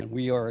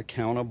We are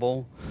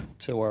accountable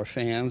to our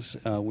fans.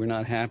 We're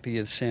not happy,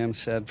 as Sam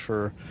said,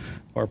 for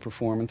our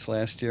performance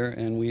last year,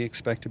 and we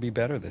expect to be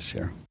better this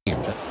year.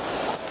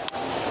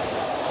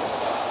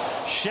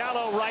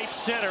 Shallow right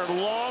center,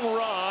 long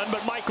run,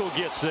 but Michael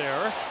gets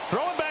there.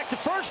 Throwing back to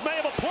first, may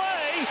have a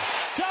play.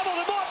 Double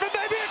them off, and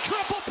maybe a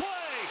triple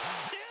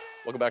play.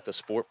 Welcome back to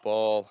Sport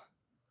Ball.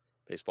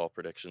 Baseball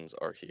predictions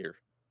are here.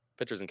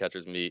 Pitchers and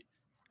catchers meet,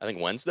 I think,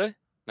 Wednesday?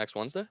 Next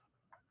Wednesday?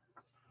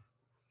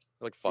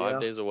 Like 5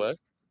 days away.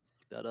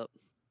 That up.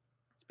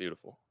 It's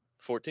beautiful.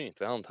 14th,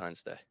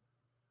 Valentine's Day.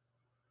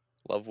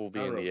 Love will be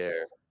in the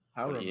air.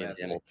 How when Ian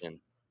Hamilton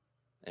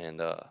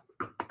and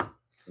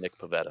Nick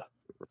Pavetta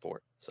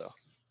report. So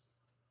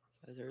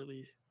as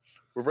early.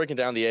 We're breaking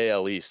down the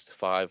AL East,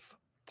 5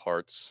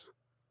 parts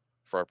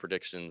for our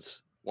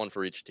predictions, one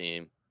for each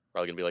team.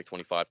 Probably going to be like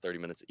 25, 30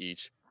 minutes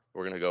each.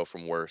 We're going to go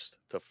from worst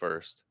to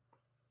first.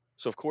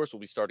 So, of course,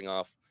 we'll be starting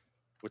off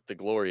with the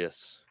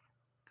glorious,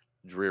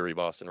 dreary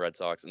Boston Red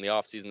Sox. In the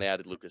offseason, they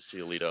added Lucas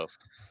Giolito.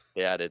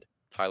 They added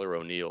Tyler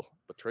O'Neill,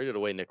 but traded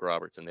away Nick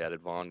Robertson. They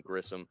added Vaughn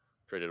Grissom,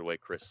 traded away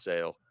Chris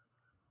Sale,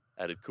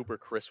 added Cooper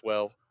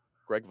Criswell,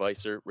 Greg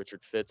Weiser,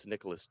 Richard Fitz,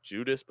 Nicholas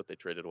Judas, but they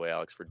traded away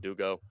Alex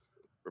Verdugo,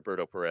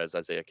 Roberto Perez,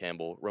 Isaiah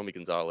Campbell, Romy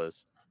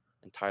Gonzalez,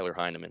 and Tyler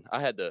Heineman.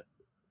 I had to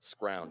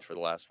scrounge for the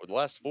last 4. The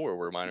last 4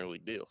 were minor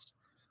league deals.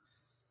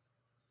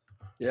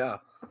 Yeah.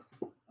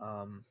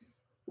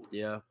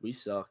 Yeah, we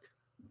suck.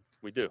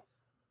 We do.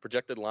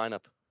 Projected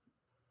lineup.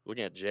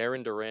 Looking at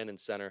Jarren Duran in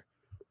center,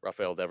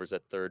 Rafael Devers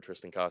at third,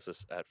 Tristan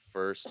Casas at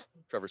first,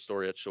 Trevor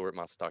Story at short,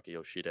 Masataka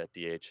Yoshida at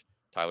DH,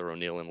 Tyler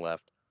O'Neill in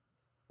left,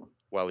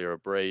 Wally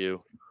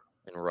Abreu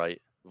in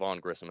right, Vaughn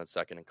Grissom at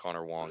second, and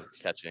Connor Wong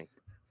catching.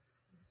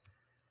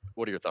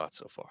 What are your thoughts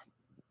so far?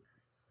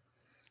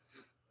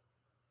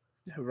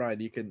 Ryan,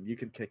 you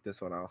can kick this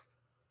one off.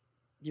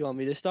 You want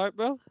me to start,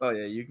 bro? Oh,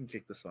 yeah, you can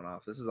kick this one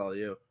off. This is all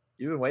you.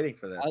 You've been waiting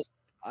for this.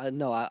 I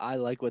know. I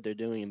like what they're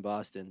doing in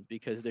Boston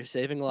because they're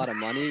saving a lot of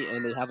money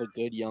and they have a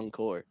good young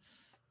core.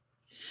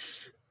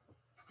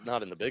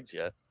 Not in the bigs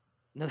yet.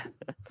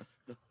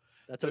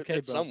 That's okay,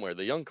 it's bro. Somewhere.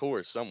 The young core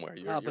is somewhere.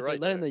 You're right. They're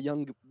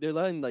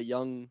letting the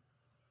young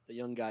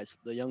guys,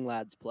 the young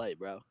lads play,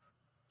 bro.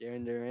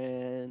 Jarren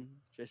Duran,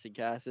 Tristan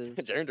Casas.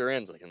 Jarren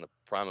Duran's like in the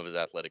prime of his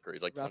athletic career.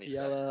 He's like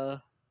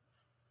 27.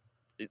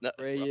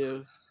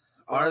 Abreu.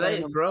 Are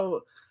they,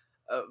 bro?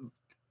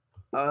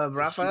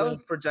 Rafael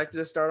is projected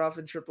to start off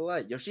in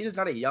AAA. Yoshida's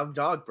not a young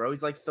dog, bro.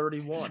 He's like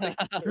 31.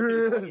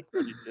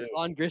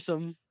 Vaughn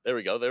Grissom. There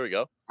we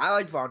go. I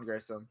like Vaughn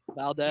Grissom.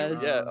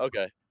 Valdez. Yeah,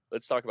 okay.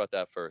 Let's talk about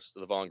that first.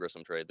 The Vaughn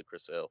Grissom trade, the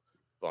Chris Sale,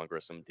 Vaughn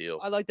Grissom deal.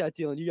 I like that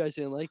deal, and you guys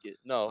didn't like it.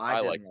 No, I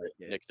liked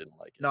it. Nick didn't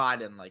like it. No, I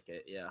didn't like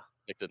it. Yeah.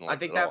 Nick didn't like it. I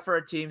think that for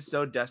a team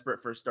so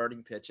desperate for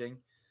starting pitching,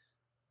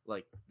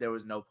 like there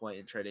was no point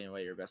in trading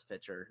away your best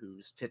pitcher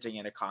who's pitching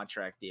in a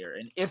contract year.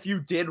 And if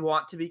you did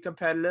want to be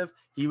competitive,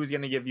 he was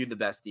going to give you the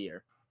best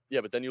year.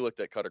 Yeah, but then you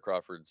looked at Cutter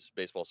Crawford's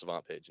baseball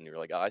savant page and you were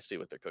like, I see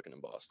what they're cooking in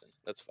Boston.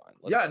 That's fine.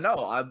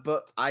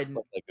 But I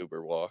like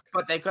Uber walk.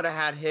 But they could have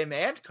had him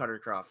and Cutter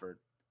Crawford.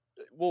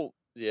 Well,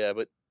 yeah,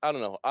 but I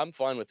don't know. I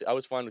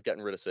was fine with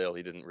getting rid of Sale.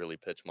 He didn't really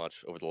pitch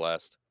much over the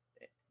last.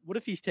 What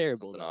if he's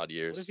terrible? Odd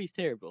years. What if he's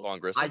terrible? Vaughn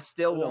Grissom. I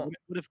still won't.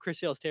 What if Chris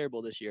Sale's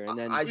terrible this year? And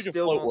then I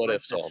still won't. What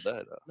ifs all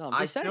day? No,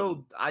 I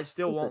still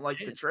won't like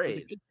the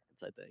trade.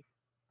 I think.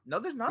 No,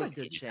 there's not a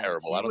good chance.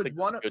 Terrible. I don't think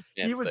there's a good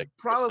chance. He was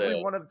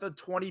probably one of the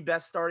 20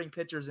 best starting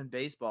pitchers in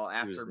baseball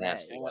after May,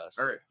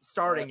 or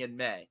starting in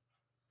May.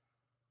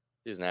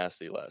 He was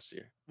nasty last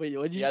year. Wait,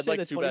 what did you say?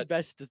 The 20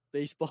 best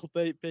baseball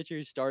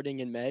pitchers starting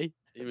in May?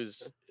 He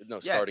was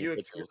starting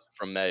pitchers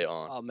from May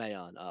on. Oh, May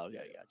on. Oh, okay,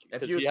 got you.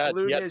 If you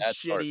exclude his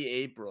shitty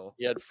April,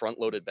 he had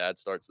front-loaded bad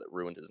starts that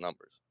ruined his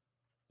numbers.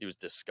 He was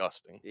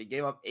disgusting. He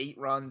gave up 8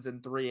 runs in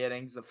 3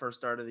 innings the first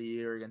start of the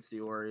year against the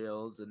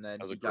Orioles, and then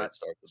he got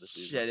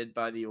shedded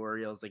by the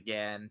Orioles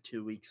again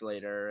 2 weeks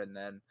later, and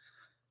then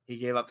he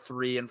gave up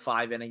 3 and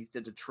 5 innings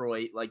to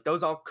Detroit. Like,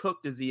 those all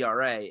cooked his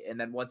ERA, and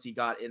then once he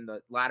got in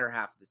the latter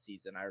half of the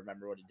season, I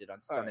remember what he did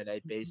on Sunday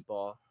Night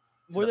Baseball.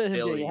 More than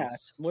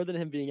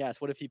him being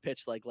asked, what if he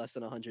pitched like less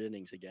than 100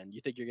 innings again?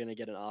 You think you're going to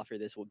get an offer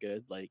this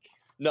good? Like,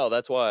 no,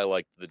 that's why I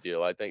liked the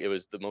deal. I think it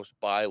was the most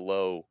buy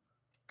low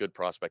good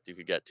prospect you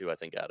could get to, I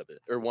think, out of it,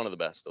 or one of the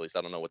best at least.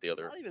 I don't know what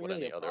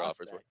any other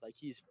offers were. Like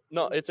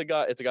it's a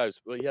guy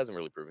who's he hasn't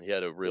really proven. He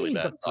had a really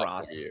bad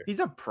year. He's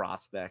a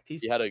prospect.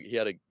 He had a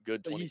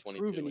good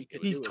 2022.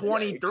 He's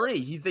 23.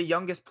 He's the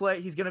youngest player.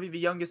 He's going to be the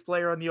youngest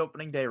player on the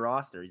opening day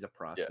roster. He's a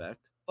prospect. Yeah.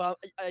 Well,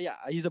 yeah,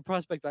 he's a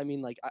prospect. I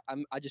mean, like,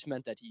 I just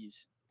meant that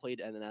he's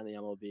played in the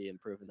MLB and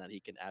proven that he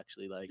can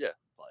actually play.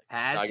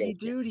 Has he,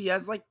 dude? He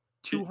has like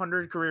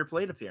 200 career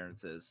plate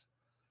appearances.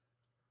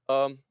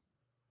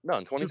 No,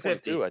 in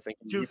 2022, I think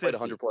he played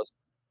 100 plus.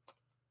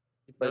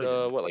 He played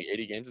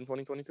 80 games in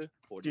 2022?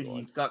 Dude,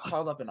 he got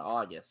called up in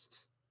August.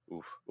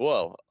 Oof.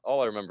 Well,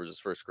 all I remember is his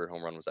first career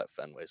home run was at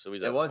Fenway. So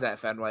it was at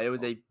Fenway. It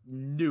was a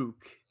nuke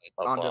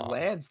onto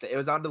Lansdowne. It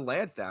was onto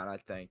Lansdowne, I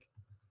think.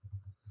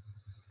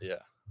 Yeah,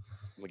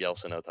 Miguel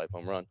Sano type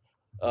home run.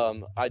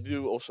 I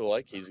do also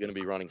like he's going to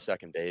be running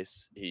second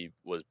base. He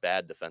was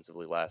bad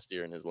defensively last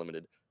year in his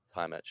limited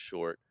time at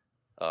short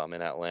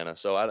in Atlanta.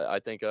 So I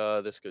think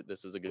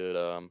this is a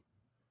good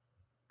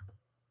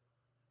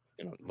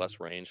less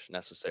range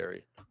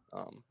necessary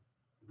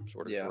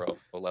sort of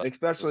throw.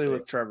 Especially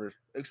with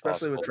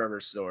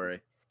Trevor's story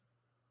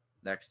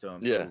next to him.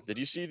 Yeah. Did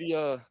you see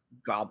the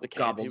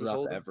camp he was up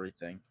holding?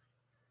 Everything.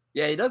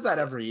 Yeah, he does that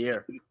every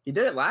year. He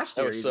did it last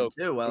year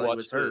too while he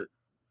was hurt.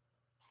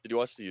 Did you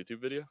watch the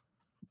YouTube video?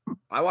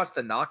 I watched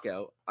the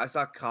knockout. I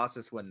saw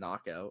Casas win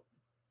knockout.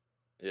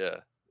 Yeah.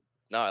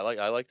 No,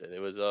 I liked it. It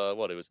was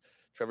it was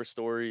Trevor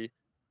Story,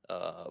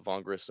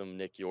 Vaughn Grissom,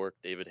 Nick York,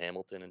 David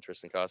Hamilton, and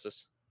Tristan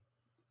Casas.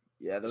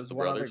 Yeah, there's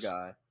one other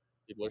guy.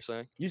 People are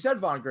saying. You said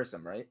Vaughn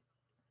Grissom, right?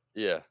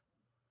 Yeah.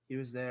 He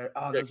was there.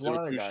 Oh, there's one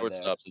other guy. 2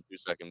 shortstops and 2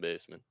 second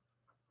basemen,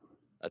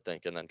 I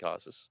think, and then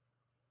Casas.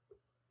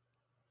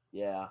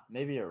 Yeah,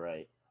 maybe you're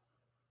right.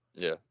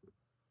 Yeah.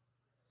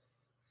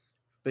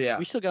 But yeah,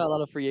 we still got a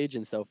lot of free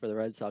agents though for the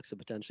Red Sox to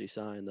potentially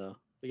sign though.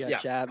 We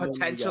got Chapman.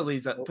 Potentially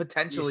is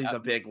a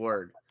big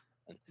word.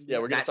 Yeah,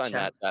 we're gonna sign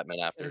Matt Chapman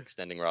after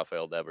extending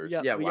Rafael Devers.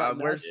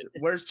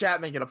 Where's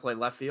Chapman gonna play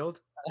left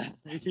field?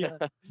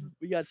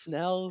 We got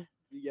Snell.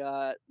 We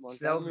got Montgomery.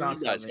 Snell's not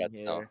you guys got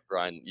here. Snell.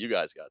 Brian, you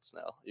guys got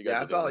Snell.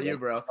 That's all you,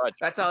 bro.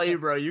 That's all you,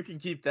 bro. You can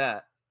keep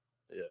that.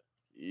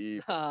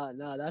 Yeah.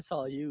 Nah, that's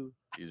all you.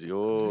 He's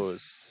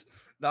yours.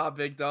 Nah,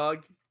 big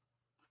dog.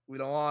 We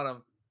don't want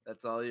him.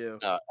 That's all you.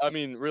 I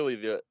mean, really,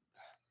 the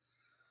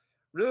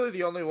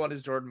only one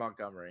is Jordan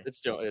Montgomery.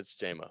 It's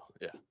JMO,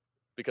 yeah.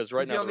 Because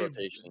right now the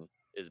rotation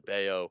is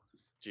Bayo,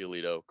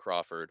 Giolito,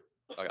 Crawford,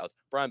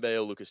 Brian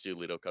Bayo, Lucas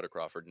Giolito, Cutter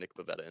Crawford, Nick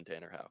Pivetta, and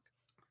Tanner Houck.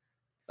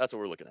 That's what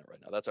we're looking at right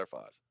now. That's our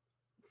 5.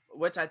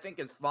 Which I think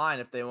is fine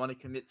if they want to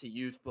commit to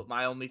youth, but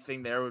my only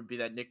thing there would be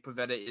that Nick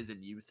Pivetta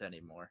isn't youth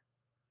anymore.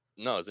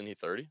 No, isn't he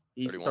 30?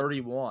 He's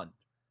 31.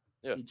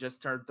 Yeah. He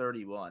just turned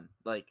 31.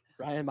 Like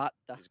Brian Mata.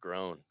 He's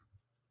grown.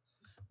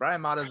 Brian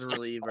Mata's a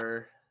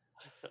reliever.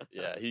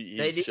 Yeah,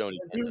 he's shown.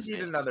 They need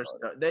another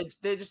starter.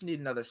 They just need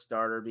another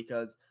starter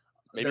because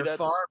maybe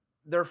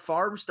their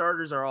farm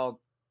starters are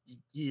all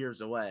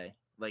years away.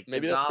 Like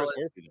maybe Gonzalez,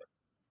 that's Chris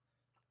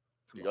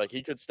Murphy. Like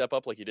he could step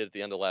up like he did at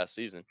the end of last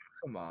season.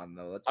 Come on,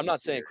 though. I'm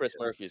not saying Chris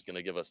Murphy is going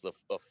to give us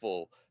a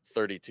full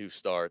 32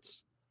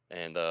 starts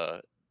and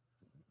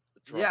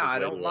I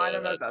don't mind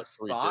him as a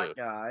spot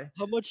guy.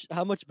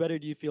 How much better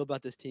do you feel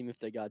about this team if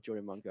they got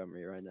Jordan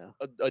Montgomery right now?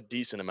 A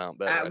decent amount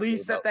better. At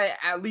least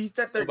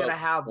that they're gonna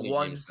have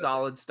one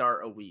solid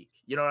start a week.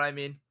 You know what I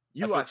mean?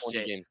 You watch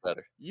games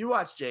better. You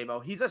watch J-Mo.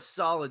 He's a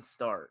solid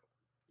start.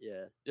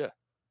 Yeah. Yeah.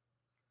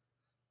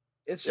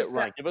 It's just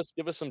Ryan,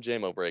 give us some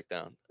J-Mo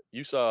breakdown.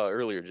 You saw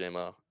earlier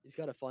J-Mo. He's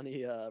got a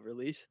funny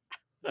release.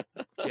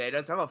 Yeah, he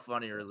does have a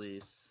funny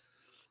release.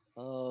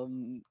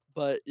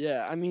 But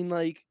yeah, I mean,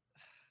 like,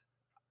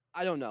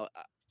 I don't know.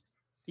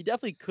 He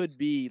definitely could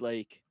be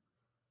like,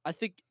 I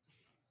think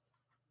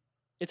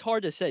it's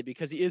hard to say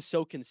because he is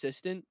so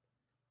consistent.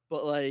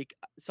 But like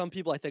some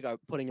people, I think are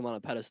putting him on a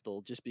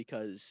pedestal just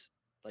because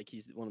like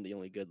he's one of the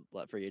only good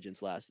free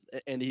agents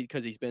and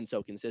because he's been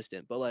so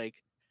consistent. But like,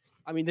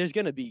 I mean, there's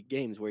gonna be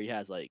games where he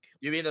has like.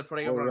 You mean they're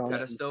putting him on a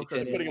pedestal?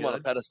 Putting him on a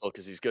pedestal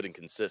because he's good and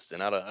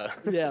consistent.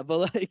 Yeah,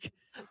 but like.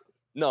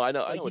 No, I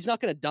know. Like, he's not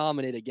going to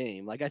dominate a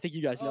game. Like I think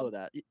you guys know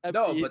that.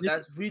 No,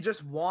 but we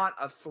just want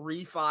a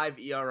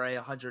 3.5 ERA,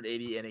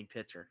 180 inning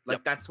pitcher.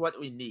 Like that's what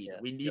we need. Yeah,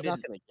 we need. He's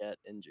not going to get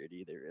injured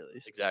either, really.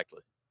 So.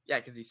 Exactly. Yeah,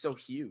 because he's so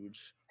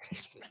huge.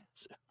 He's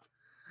massive.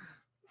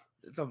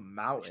 It's a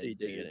mountain. Actually, he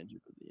did get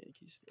injured with the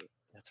Yankees.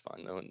 That's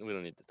fine. No, we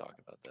don't need to talk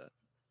about that.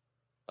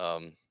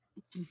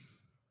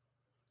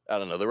 I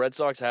don't know. The Red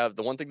Sox have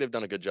the one thing they've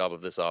done a good job of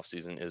this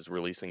offseason is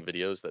releasing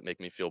videos that make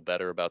me feel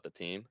better about the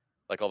team,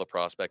 like all the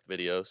prospect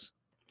videos.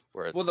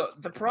 Where it's,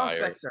 the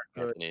prospects are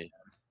good. Anthony,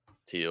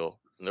 Teal,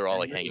 and they're all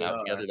like hanging out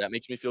together. That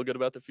makes me feel good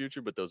about the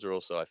future, but those are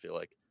also, I feel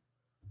like,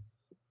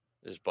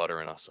 just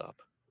buttering us up.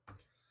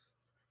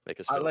 Make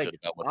us feel good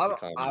about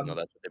what's to come.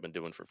 That's what they've been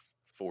doing for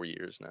 4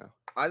 years now.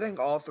 I think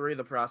all 3 of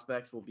the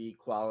prospects will be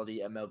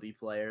quality MLB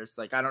players.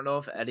 Like, I don't know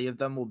if any of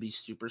them will be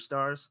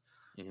superstars.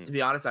 Mm-hmm. To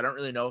be honest, I don't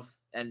really know if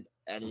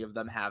any of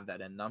them have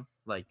that in them.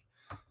 Like,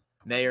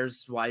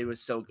 Mayer's, why he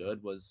was so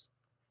good was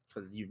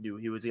because you knew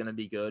he was going to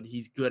be good.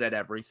 He's good at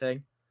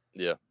everything.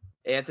 Yeah.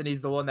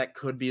 Anthony's the one that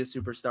could be a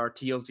superstar.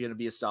 Teal's going to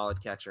be a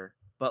solid catcher.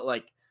 But,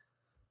 like,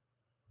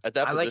 at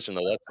that position,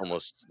 though,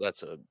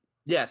 that's a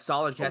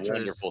solid catcher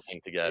wonderful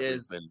thing to get.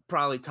 Is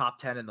probably top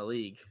 10 in the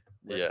league.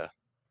 Yeah.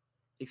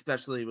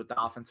 Especially with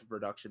the offensive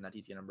production that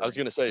he's going to bring. I was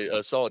going to say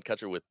a solid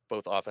catcher with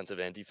both offensive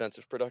and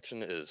defensive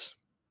production is.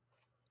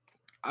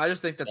 I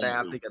just think that they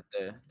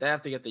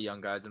have to get the young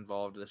guys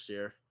involved this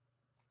year.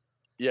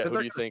 Yeah, who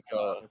do you think?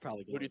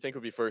 Who do you think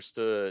would be first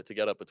to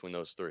get up between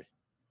those 3?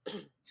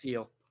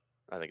 Teal.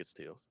 I think it's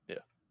Teal. Yeah.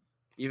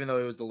 Even though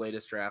he was the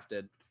latest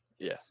drafted.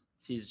 Yes.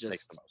 He's just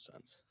makes the most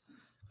sense.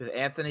 Because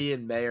Anthony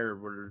and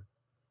Mayer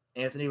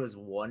Anthony was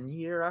 1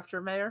 year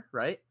after Mayer,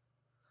 right?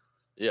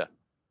 Yeah.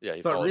 Yeah.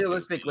 But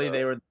realistically,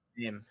 they were the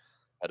team.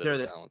 They're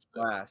the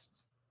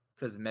last.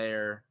 because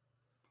Mayer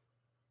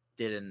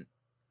didn't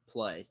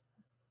play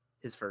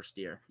his first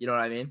year. You know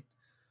what I mean?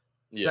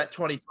 Yeah. So that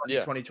 2020,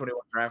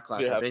 2021 draft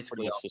class are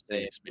basically all the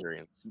same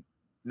experience.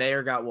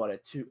 Mayer got what, a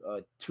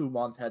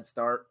 2-month head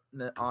start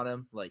on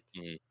him? Like,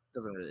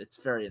 doesn't really, it's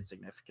very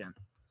insignificant.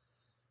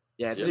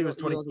 Yeah, I think he was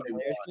 2021.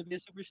 Mayer's going to be a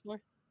superstar?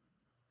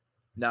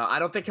 No, I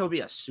don't think he'll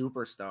be a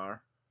superstar.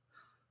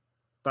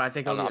 But I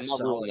think I'm not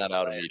ruling that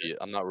out immediately.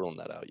 I'm not ruling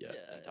that out yet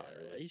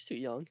entirely. He's too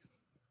young.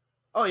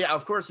 Oh yeah,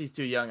 of course he's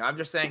too young. I'm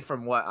just saying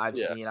from what I've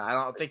seen, I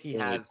don't think he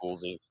has.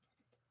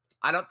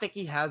 I don't think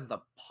he has the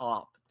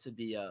pop to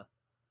be a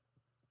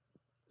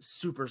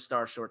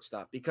superstar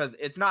shortstop, because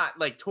it's not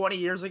like 20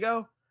 years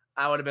ago.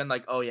 I would have been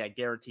like, oh yeah,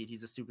 guaranteed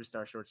he's a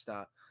superstar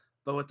shortstop.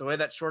 But with the way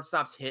that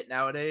shortstops hit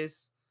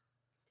nowadays,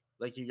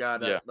 like you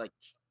got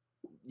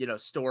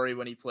Story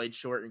when he played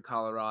short in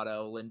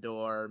Colorado,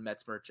 Lindor,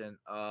 Mets Merchant,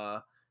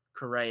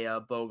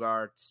 Correa,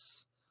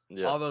 Bogarts,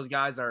 all those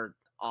guys are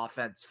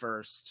offense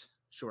first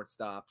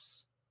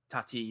shortstops.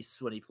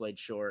 Tatis when he played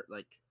short,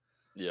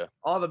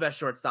 all the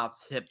best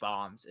shortstops hit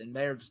bombs, and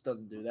Mayer just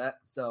doesn't do that.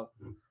 So,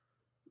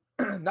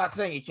 not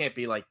saying he can't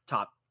be like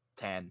top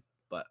 10,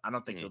 but I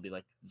don't think he'll be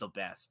like the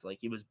best. Like,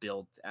 he was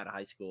built out of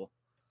high school.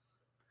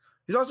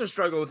 He's also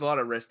struggled with a lot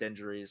of wrist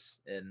injuries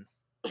in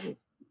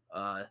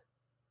the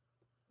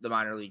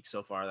minor leagues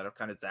so far that have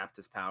kind of zapped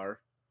his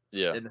power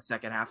in the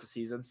second half of the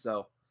season.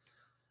 So,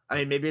 I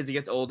mean, maybe as he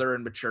gets older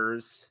and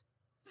matures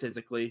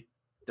physically,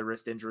 the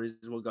wrist injuries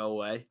will go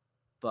away.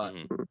 But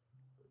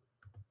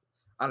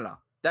I don't know.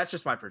 That's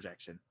just my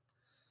projection.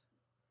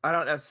 I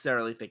don't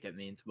necessarily think it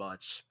means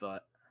much,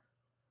 but.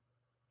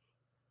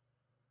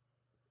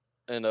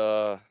 And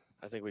I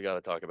think we got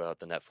to talk about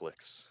the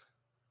Netflix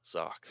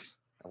SOX.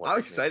 I'm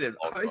excited.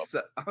 I'm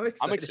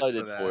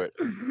excited for it.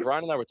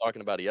 Brian and I were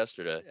talking about it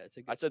yesterday.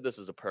 I said this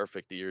is a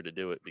perfect year to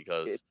do it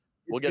because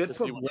we'll get to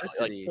see.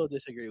 I still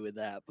disagree with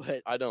that,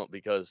 but I don't,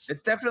 because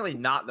it's definitely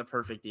not the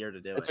perfect year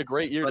to do it. It's a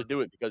great year to do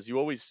it because you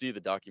always see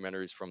the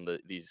documentaries from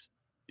these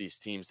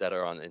teams that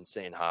are on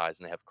insane highs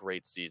and they have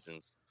great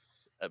seasons.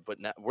 But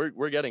now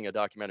we're getting a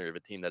documentary of a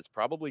team that's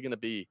probably going to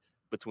be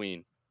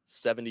between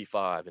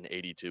 75 and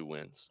 82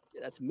 wins.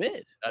 Yeah, that's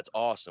mid. That's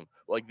awesome.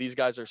 Like, these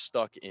guys are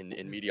stuck in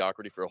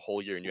mediocrity for a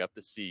whole year, and you have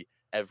to see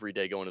every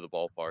day going to the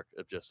ballpark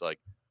of just like,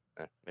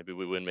 maybe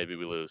we win, maybe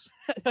we lose.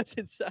 That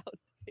doesn't sound.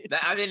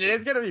 I mean, it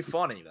is going to be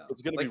funny though.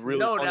 It's going to be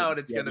really no funny. doubt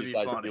it's going to be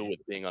funny. Deal with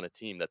being on a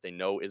team that they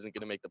know isn't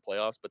going to make the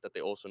playoffs, but that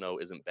they also know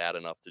isn't bad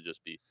enough to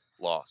just be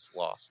loss.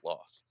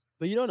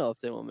 But you don't know if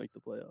they won't make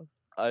the playoffs.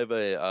 I have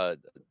a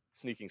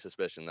sneaking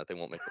suspicion that they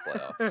won't make the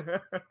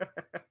playoffs.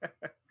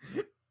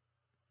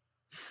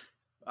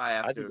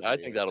 I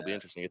think that'll be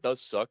interesting. It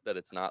does suck that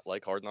it's not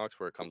like Hard Knocks,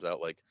 where it comes out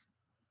like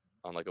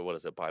on like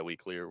a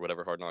bi-weekly or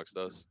whatever Hard Knocks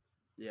does.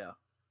 Yeah.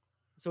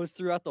 So it's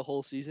throughout the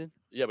whole season?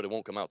 Yeah, but it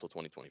won't come out till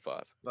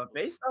 2025. But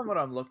based on what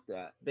I'm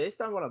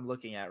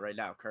looking at right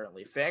now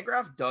currently,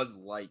 Fangraph does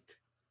like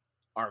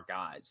our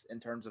guys in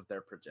terms of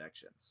their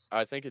projections.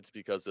 I think it's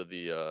because of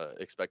the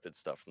expected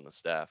stuff from the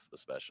staff,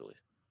 especially.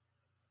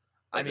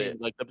 I mean,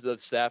 the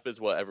staff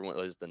is what everyone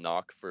is, the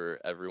knock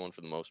for everyone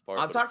for the most part.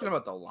 I'm talking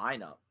about the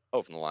lineup.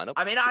 Oh, from the lineup?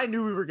 I mean, I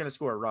knew we were going to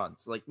score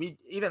runs. Like,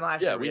 even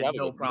last year, we had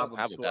no problem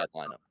have a bad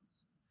lineup.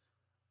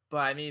 But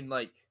I mean,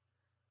 like,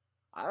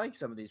 I like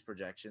some of these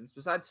projections.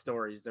 Besides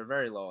Stories, they're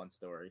very low on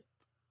Story.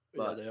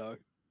 But yeah, they are.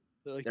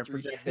 They're like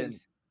projecting.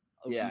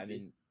 Yeah, I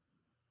mean,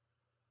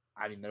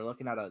 they're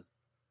looking at a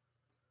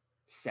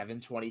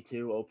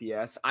 722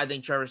 OPS. I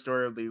think Trevor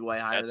Story will be way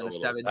higher than a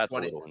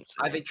 720.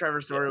 I think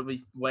Trevor Story will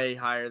be way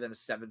higher than a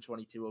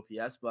 722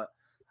 OPS. But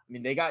I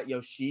mean, they got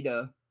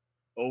Yoshida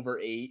over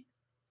 8.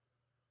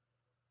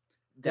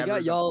 They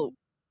got y'all.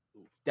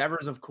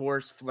 Devers, of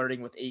course,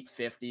 flirting with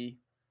 850.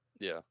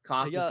 Yeah.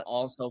 Costas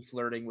also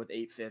flirting with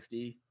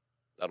 850.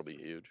 That'll be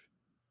huge.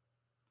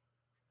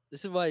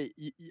 This is why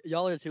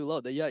y'all are too low.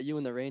 They got you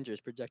and the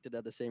Rangers projected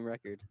at the same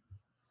record.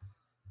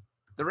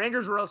 The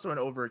Rangers were also an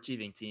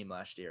overachieving team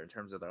last year in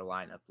terms of their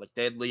lineup. Like,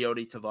 they had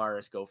Leody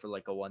Tavares go for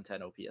like a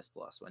 110 OPS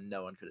plus when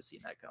no one could have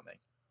seen that coming.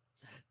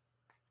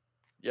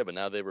 Yeah, but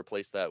now they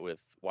replaced that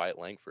with Wyatt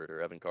Langford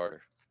or Evan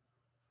Carter.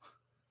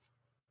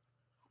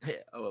 Yeah,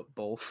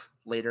 both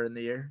later in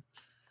the year.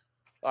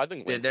 I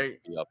think Langford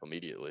will be up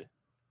immediately.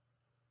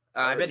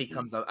 I bet he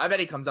comes up. I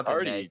bet he comes up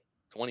in May.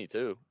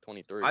 22,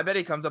 23. I bet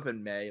he comes up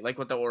in May, like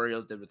what the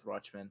Orioles did with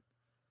Rutschman.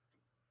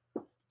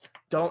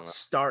 Don't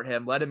start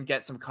him. Let him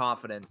get some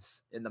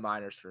confidence in the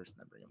minors first,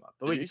 and then bring him up.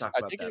 But we can talk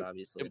about that,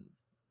 obviously.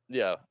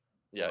 Yeah,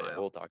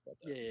 we'll talk about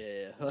that.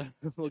 Yeah.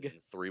 We'll get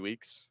in 3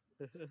 weeks.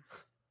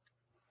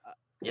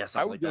 Yes.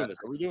 How are we doing this?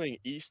 Are we doing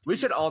East? We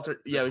should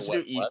alter. Yeah, we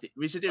should do East.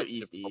 We should do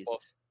East.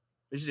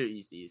 We should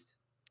do East.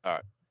 All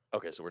right.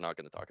 Okay, so we're not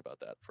going to talk about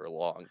that for a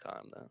long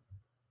time then.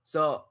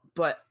 So,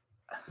 but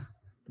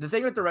the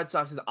thing with the Red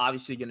Sox is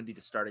obviously going to be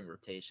the starting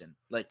rotation.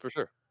 Like, for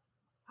sure.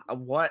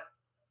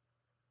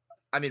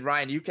 I mean,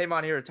 Ryan, you came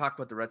on here to talk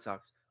about the Red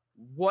Sox.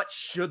 What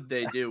should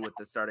they do with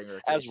the starting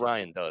rotation? As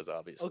Ryan does,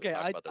 obviously. Okay,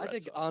 I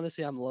think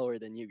honestly I'm lower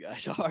than you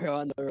guys are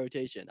on the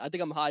rotation. I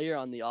think I'm higher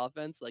on the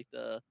offense, like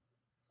the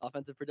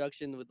offensive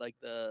production with like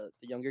the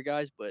younger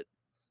guys, but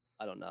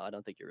I don't know. I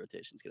don't think your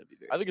rotation is going to be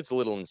very. I think it's a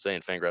little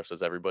insane. Fangraph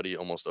says everybody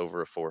almost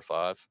over a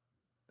 4-5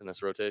 in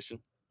this rotation.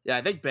 Yeah,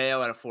 I think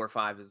Bayo at a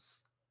 4-5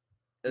 is.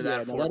 Yeah,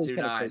 no, that is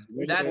kind of crazy.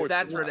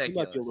 That's ridiculous. He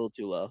might be a little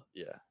too low.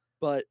 Yeah,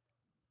 but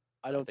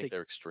I don't think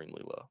they're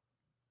extremely low.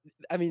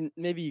 I mean,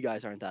 maybe you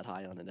guys aren't that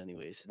high on it,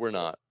 anyways. We're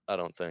not. I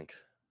don't think.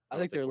 I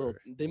think they're a little.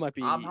 They might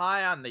be. I'm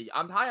high on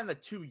the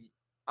two.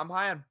 I'm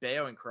high on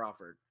Bayo and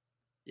Crawford.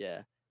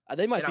 Yeah,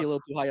 they might be a little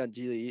too high on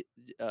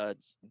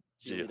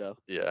Giolito.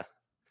 Yeah,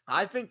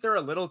 I think they're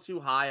a little too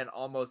high on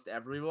almost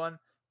everyone,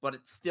 but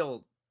it's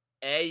still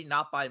A,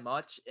 not by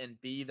much, and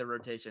B, the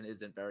rotation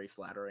isn't very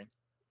flattering.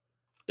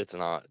 It's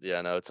not.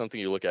 Yeah, no, it's something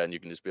you look at and you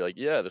can just be like,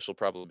 yeah, this will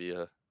probably be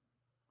a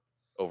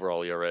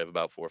overall ERA of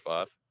about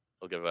 4.5.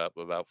 He'll give up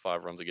about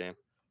 5 runs a game.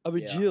 I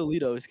mean,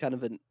 Giolito is kind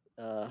of an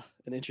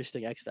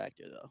interesting X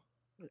factor, though.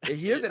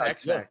 He is an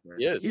X factor.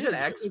 He is. He's an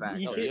X factor.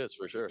 He is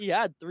for sure. He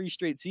had 3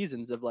 straight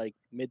seasons of like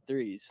mid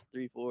threes,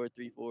 3.4,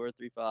 3.4,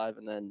 3.5,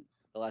 and then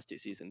the last 2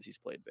 seasons he's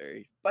played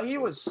very. But he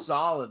was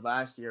solid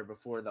last year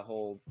before the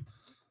whole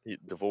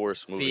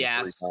divorce, moving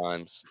 3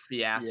 times,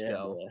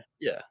 fiasco.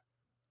 Yeah,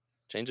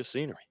 change of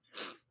scenery.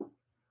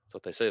 That's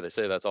what they say. They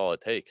say that's all it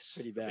takes.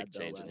 Pretty bad big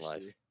change in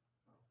life. Year.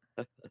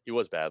 He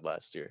was bad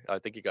last year. I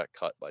think he got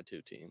cut by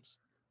 2 teams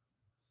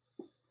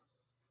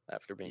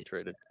after being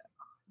traded.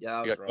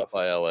 Yeah, he got cut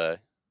by LA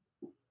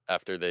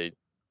after they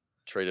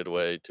traded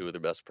away 2 of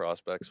their best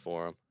prospects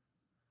for him.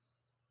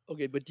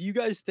 Okay, but do you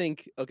guys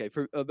think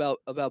about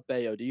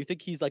Bayo? Do you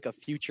think he's like a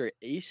future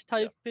ace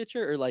type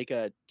pitcher, or like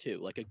a 2,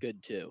 like a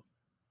good 2,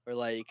 or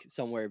like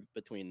somewhere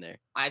between there?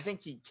 I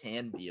think he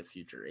can be a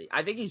future ace.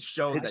 I think he's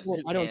shown that.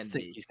 I don't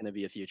think he's going to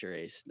be a future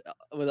ace.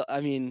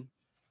 I mean,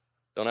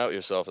 don't out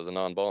yourself as a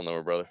non-ball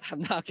knower, brother.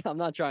 I'm not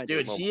trying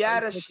to. Dude, he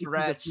had a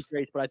stretch,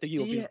 but I think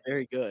he'll be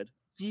very good.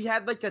 He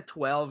had like a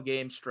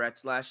 12-game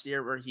stretch last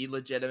year where he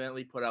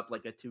legitimately put up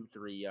like a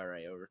 2.3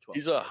 ERA over 12.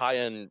 He's a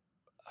high-end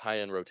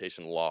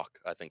rotation lock,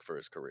 I think, for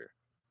his career.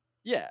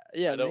 Yeah,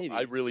 maybe.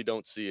 I really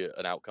don't see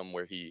an outcome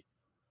where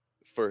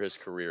for his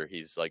career,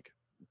 he's like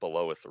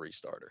below a 3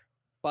 starter.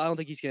 But I don't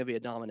think he's going to be a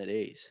dominant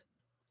ace.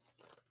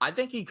 I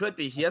think he could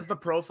be. He has the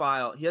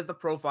profile. He has the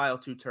profile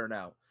to turn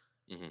out.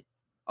 Mm-hmm.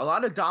 A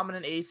lot of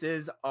dominant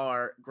aces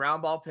are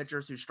ground ball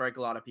pitchers who strike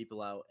a lot of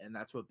people out, and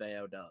that's what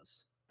Bayo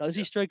does. Does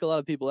he strike a lot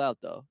of people out,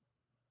 though?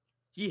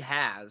 He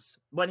has.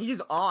 When he's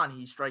on,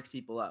 he strikes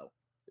people out.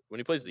 When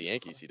he plays the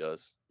Yankees, he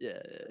does.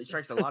 Yeah. He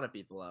strikes a lot of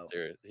people out.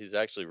 He's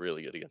actually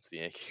really good against the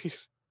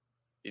Yankees.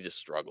 He just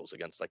struggles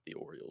against like the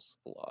Orioles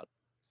a lot.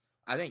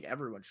 I think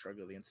everyone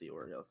struggled against the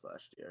Orioles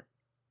last year.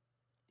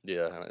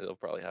 Yeah, it'll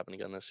probably happen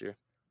again this year.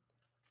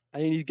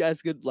 I mean, he got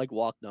good like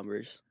walk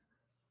numbers,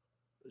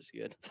 which is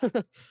good.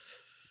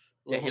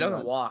 Yeah, he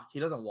doesn't walk. He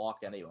doesn't walk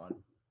anyone.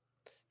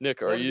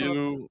 Nick, are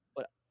you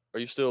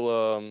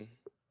still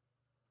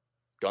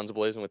guns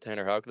blazing with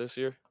Tanner Houck this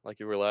year, like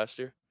you were last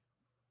year?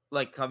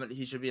 Like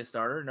he should be a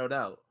starter, no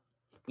doubt.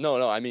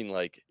 No, I mean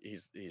like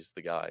he's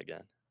the guy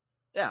again.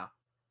 Yeah.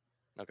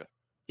 Okay.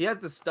 He has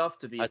the stuff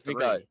to be. I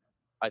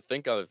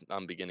think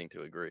I'm beginning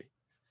to agree.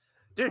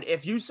 Dude,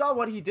 if you saw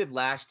what he did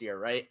last year,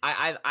 right?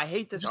 I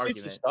hate this argument.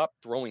 He needs to stop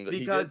throwing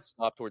he did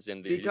stop towards the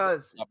end of the year.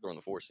 Stop throwing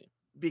the 4-seam.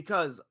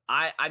 Because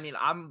I mean,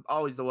 I'm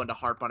always the one to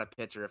harp on a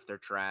pitcher if they're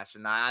trash,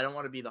 and I don't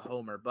want to be the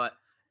homer, but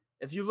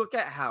if you look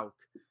at Houck,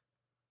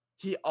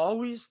 he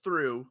always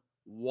threw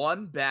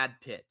one bad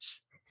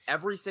pitch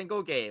every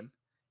single game.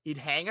 He'd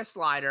hang a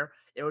slider,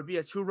 it would be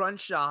a 2-run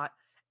shot,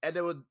 and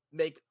it would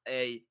make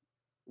a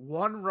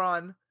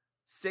 1-run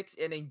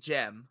 6-inning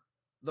gem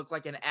look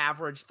like an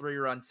average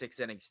 3-run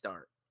 6-inning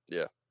start.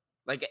 Yeah.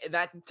 Like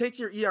that takes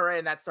your ERA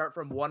and that start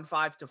from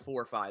 1.5 to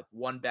 4.5,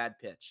 one bad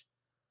pitch.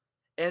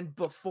 And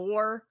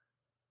before,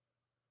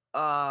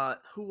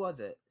 who was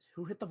it?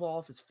 Who hit the ball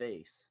off his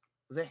face?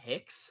 Was it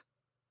Hicks?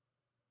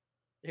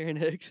 Aaron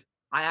Hicks?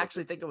 I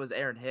actually think it was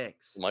Aaron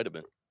Hicks. It might have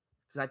been.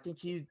 Because I think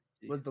he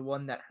was the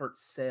one that hurt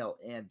Sale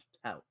and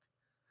Houck.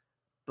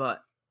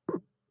 But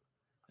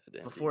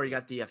before he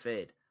got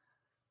DFA'd.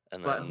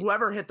 But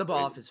whoever hit the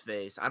ball off his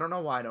face, I don't know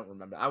why I don't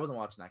remember. I wasn't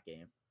watching that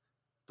game.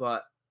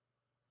 But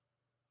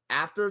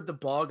after the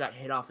ball got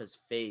hit off his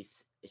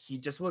face, he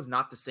just was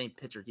not the same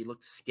pitcher. He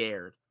looked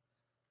scared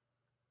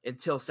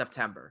until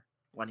September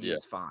when he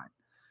was fine.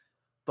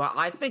 But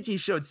I think he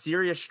showed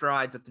serious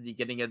strides at the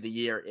beginning of the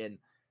year in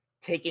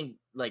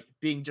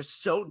being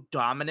just so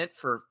dominant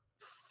for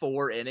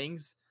 4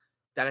 innings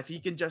that if he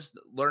can just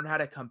learn how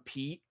to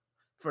compete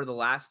for the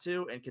last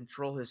 2 and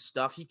control his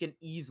stuff, he can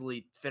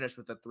easily finish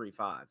with a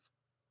 3.5.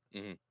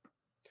 Mm-hmm.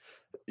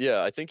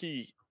 Yeah, I think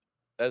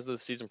as the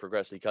season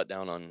progressed, he cut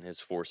down on his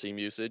 4-seam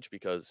usage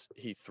because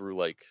he threw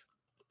like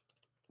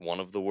one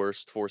of the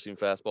worst 4-seam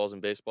fastballs in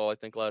baseball, I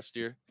think, last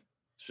year.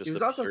 He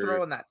was also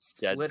throwing that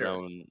splitter. Dead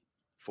zone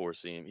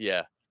 4-seam.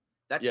 Yeah.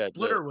 That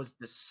splitter was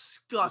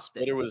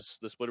disgusting.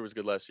 The splitter was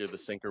good last year. The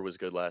sinker was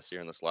good last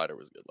year, and the slider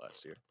was good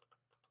last year.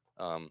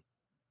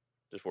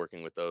 Just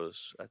working with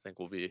those, I think,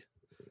 will be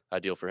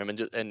ideal for him.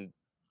 And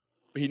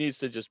he needs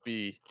to just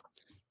be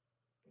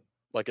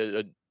like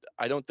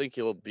I don't think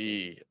he'll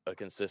be a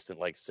consistent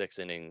like 6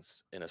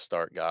 innings in a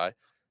start guy,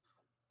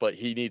 but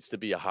he needs to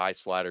be a high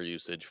slider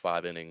usage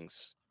 5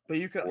 innings. But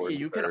you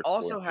can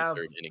also have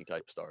third inning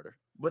type starter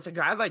with a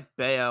guy like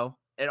Bayo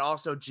and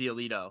also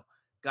Giolito,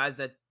 guys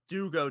that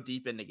do go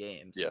deep into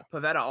games. Yeah.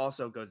 Pavetta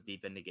also goes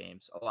deep into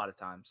games a lot of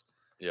times.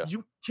 Yeah.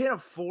 You can't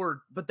afford,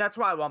 but that's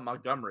why I want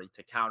Montgomery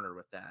to counter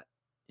with that.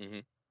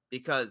 Mm-hmm.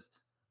 Because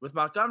with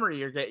Montgomery,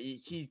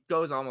 he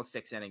goes almost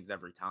 6 innings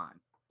every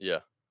time. Yeah.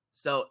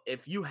 So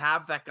if you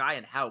have that guy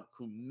in Houck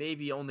who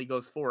maybe only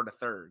goes 4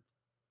 1/3,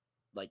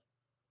 like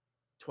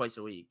twice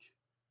a week,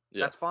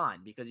 that's fine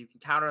because you can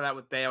counter that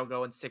with Bayo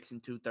going 6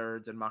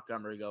 2/3 and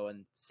Montgomery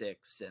going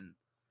 6 and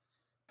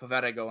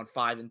Pavetta going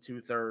 5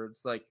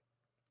 2/3. Like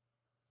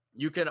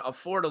you can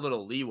afford a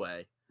little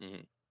leeway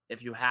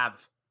if you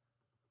have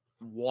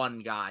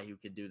one guy who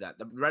could do that.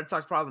 The Red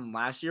Sox problem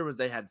last year was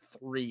they had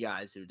 3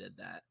 guys who did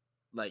that.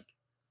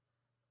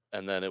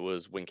 And then it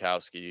was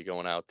Winkowski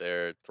going out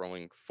there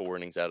throwing 4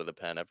 innings out of the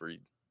pen every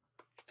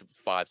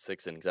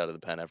 5-6 innings out of the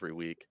pen every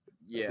week.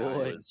 Yeah,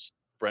 it was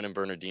Brennan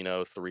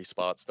Bernardino 3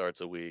 spot starts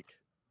a week.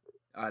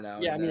 I know.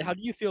 Yeah, I mean, how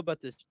do you feel about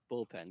this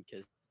bullpen?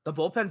 Because the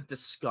bullpen's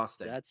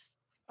disgusting.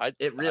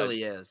 It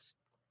really is.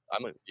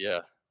 Yeah.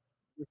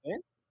 You a fan?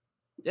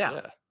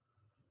 Yeah.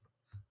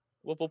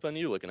 What bullpen are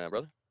you looking at,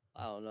 brother?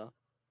 I don't know.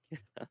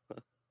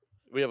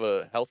 We have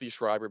a healthy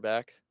Schreiber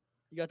back.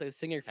 You got the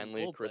singer from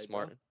Henley, Chris bro.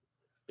 Martin.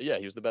 Yeah,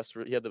 he was the best.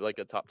 He had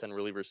a top 10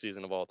 reliever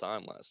season of all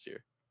time last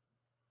year.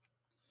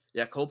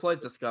 Yeah, Coldplay's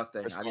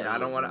disgusting. Chris I mean,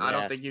 Martin I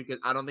don't think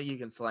you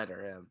can slander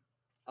him.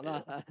 I'm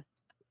not.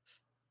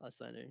 Not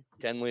slandering.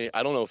 Kenley,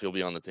 I don't know if he'll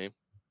be on the team.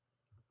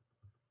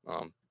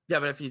 Yeah,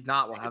 but if he's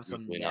not, we'll have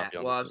some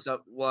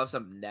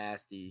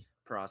nasty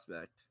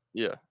prospect.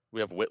 Yeah, we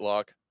have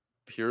Whitlock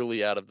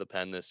purely out of the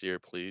pen this year,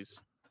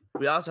 please.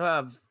 We also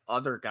have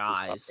other guys.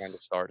 Stop trying to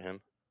start him.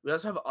 We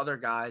also have other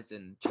guys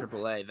in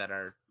AAA that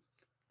are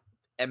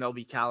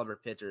MLB caliber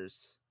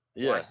pitchers.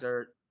 Yeah.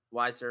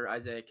 Weiser,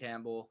 Isaiah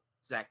Campbell,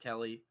 Zach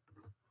Kelly.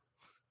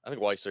 I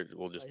think Weiser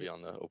will just be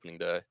on the opening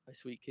day. My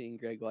sweet king,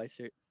 Greg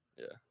Weissert.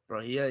 Yeah.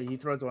 Bro, he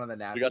throws one of the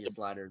nastiest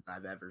sliders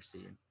I've ever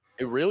seen.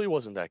 It really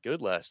wasn't that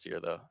good last year,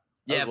 though.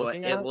 Yeah, but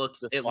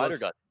the slider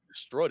got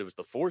destroyed. It was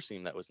the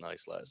 4-seam that was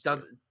nice last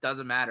year.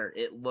 Doesn't matter.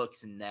 It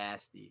looks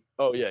nasty.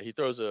 Oh yeah, he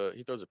throws a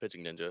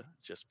pitching ninja.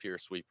 It's just pure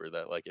sweeper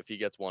that like if he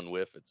gets one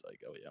whiff, it's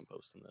like, oh yeah, I'm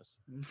posting this.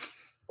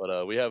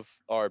 But we have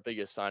our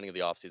biggest signing of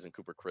the offseason,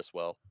 Cooper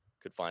Criswell,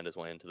 could find his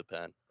way into the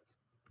pen.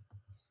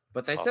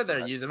 But they said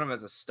they're using him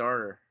as a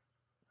starter.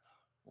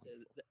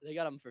 They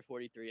got him for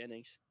 43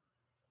 innings.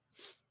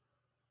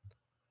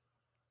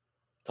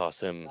 Toss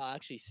him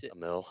actually $1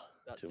 million,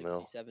 $2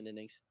 million. 67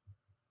 innings.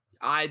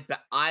 I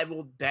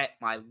will bet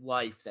my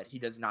life that he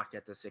does not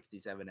get the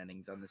 67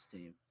 innings on this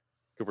team.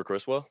 Cooper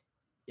Criswell?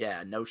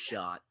 Yeah, no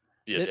shot.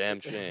 Be a damn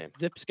shame.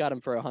 Zip's got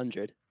him for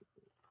 100.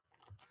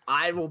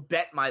 I will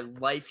bet my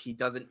life he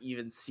doesn't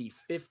even see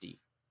 50.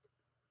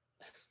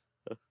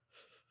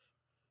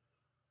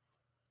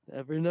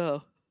 Never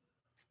know.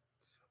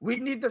 We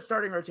need the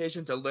starting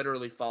rotation to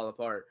literally fall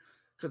apart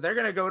because they're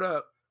gonna go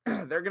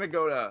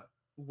to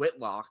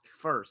Whitlock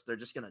first. They're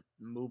just gonna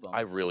move on.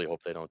 I really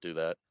hope they don't do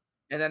that.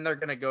 And then they're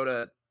gonna go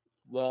to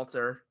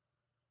Walter,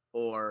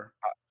 or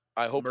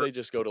I hope they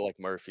just go to like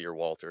Murphy or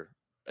Walter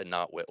and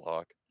not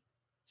Whitlock.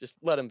 Just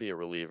let him be a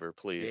reliever,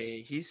 please.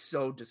 Hey, he's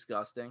so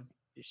disgusting.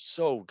 He's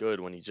so good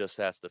when he just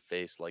has to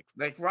face like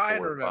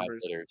Ryan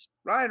remembers.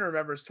 Ryan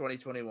remembers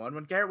 2021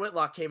 when Garrett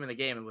Whitlock came in the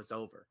game. It was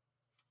over.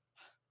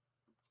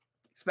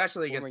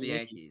 Especially against the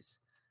Yankees.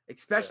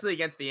 Against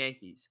the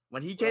Yankees.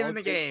 When he came in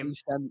the game.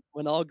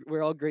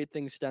 Where all great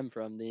things stem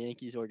from, the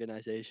Yankees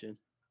organization.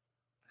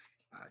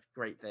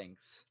 Great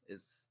things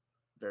is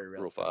very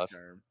Rule 5.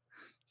 Term.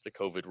 It's the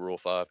COVID Rule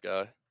 5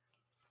 guy.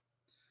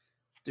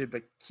 Dude,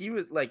 but he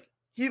was like,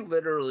 he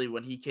literally,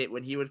 when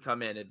he would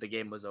come in, the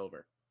game was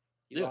over.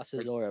 He lost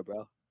his aura,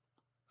 bro.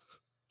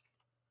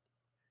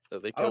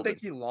 So I don't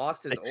think he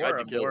lost his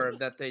aura, more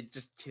that they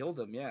just killed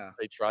him, yeah.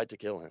 They tried to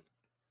kill him.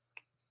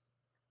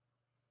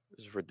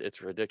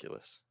 It's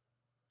ridiculous.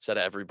 Instead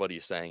of everybody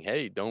saying,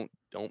 "Hey, don't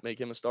make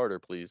him a starter,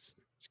 please.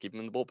 Just keep him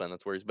in the bullpen.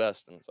 That's where he's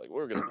best." And it's like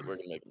we're gonna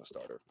make him a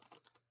starter.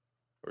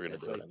 We're gonna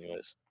do it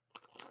anyways.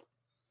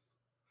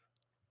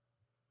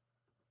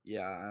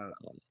 Yeah,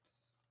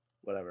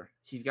 whatever.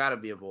 He's got to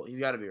be a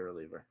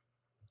reliever.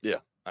 Yeah,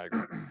 I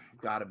agree.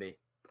 Got to be.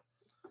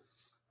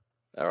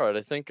 All right,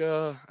 I think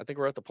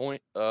we're at the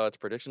point. It's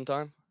prediction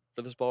time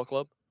for this ball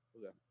club.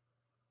 Okay.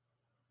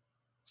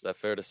 Is that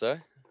fair to say?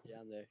 Yeah,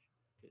 I'm there.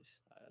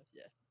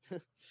 Yeah.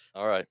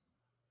 All right.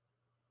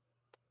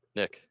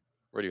 Nick,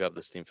 where do you have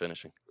this team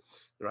finishing?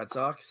 The Red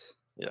Sox?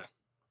 Yeah.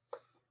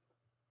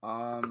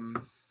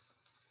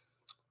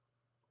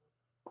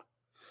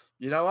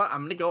 You know what? I'm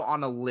going to go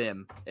on a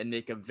limb and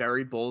make a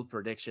very bold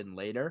prediction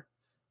later.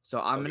 So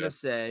I'm going to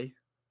say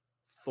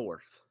 4th.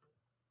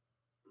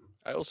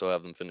 I also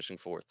have them finishing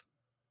 4th.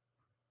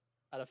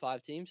 Out of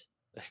 5 teams?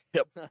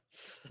 Yep.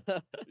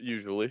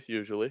 Usually.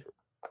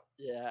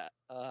 Yeah.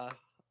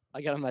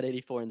 I got them at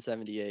 84 and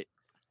 78.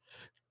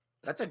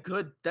 That's a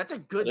good.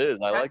 It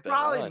is. I like that.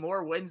 Probably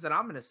more wins than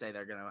I'm gonna say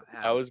they're gonna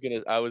have.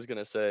 I was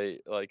gonna say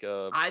like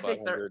I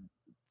think they're.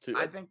 2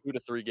 to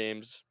 3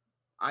 games.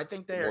 I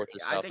think they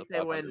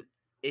win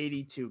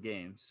 82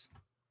 games.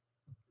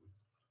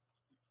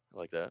 I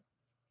like that.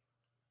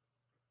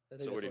 I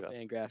think that's what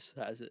Fangraphs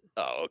has it.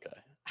 Oh,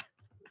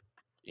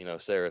 okay.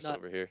 Saris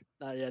over here.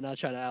 Not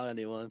trying to out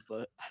anyone,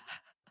 but.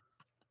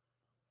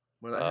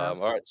 All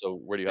right. So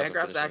where do you have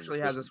Fangraphs actually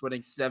has us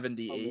winning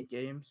 78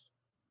 games.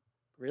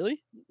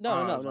 Really?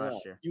 No.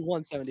 Last year. You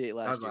won 78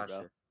 last year,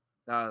 bro.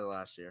 That was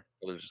last year.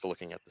 Well, they're just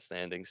looking at the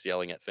standings,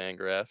 yelling at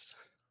Fangraphs.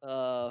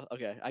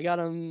 Okay. I got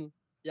them.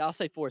 Yeah, I'll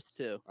say fourth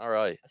too. All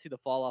right. I see the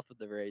fall off with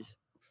the Rays.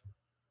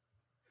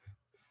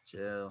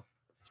 Chill.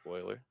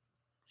 Spoiler.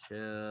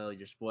 Chill.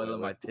 You're spoiling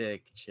my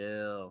pick.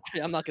 Chill.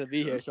 I'm not gonna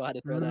be here, so I had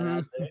to throw that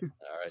out there.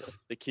 All right.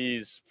 The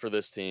keys for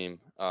this team: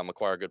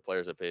 acquire good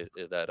players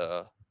that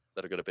are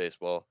good at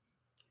baseball.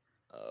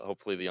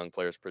 Hopefully, the young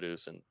players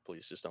produce, and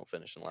please just don't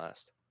finish in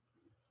last.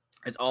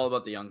 It's all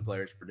about the young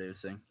players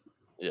producing.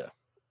 Yeah.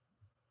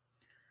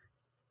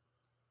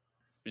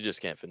 You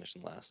just can't finish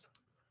in last.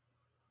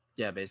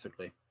 Yeah,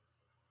 basically.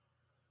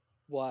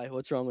 Why?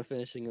 What's wrong with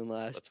finishing in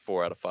last? That's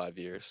 4 out of 5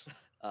 years.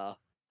 Yeah,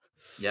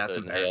 it's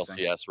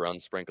embarrassing. ALCS run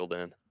sprinkled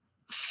in.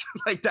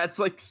 That's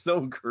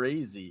so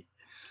crazy.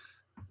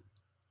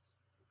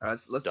 All right,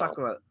 let's talk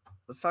about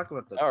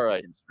the all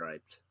right.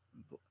 Striped.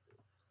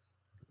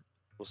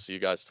 We'll see you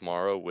guys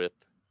tomorrow with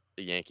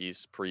the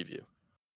Yankees preview.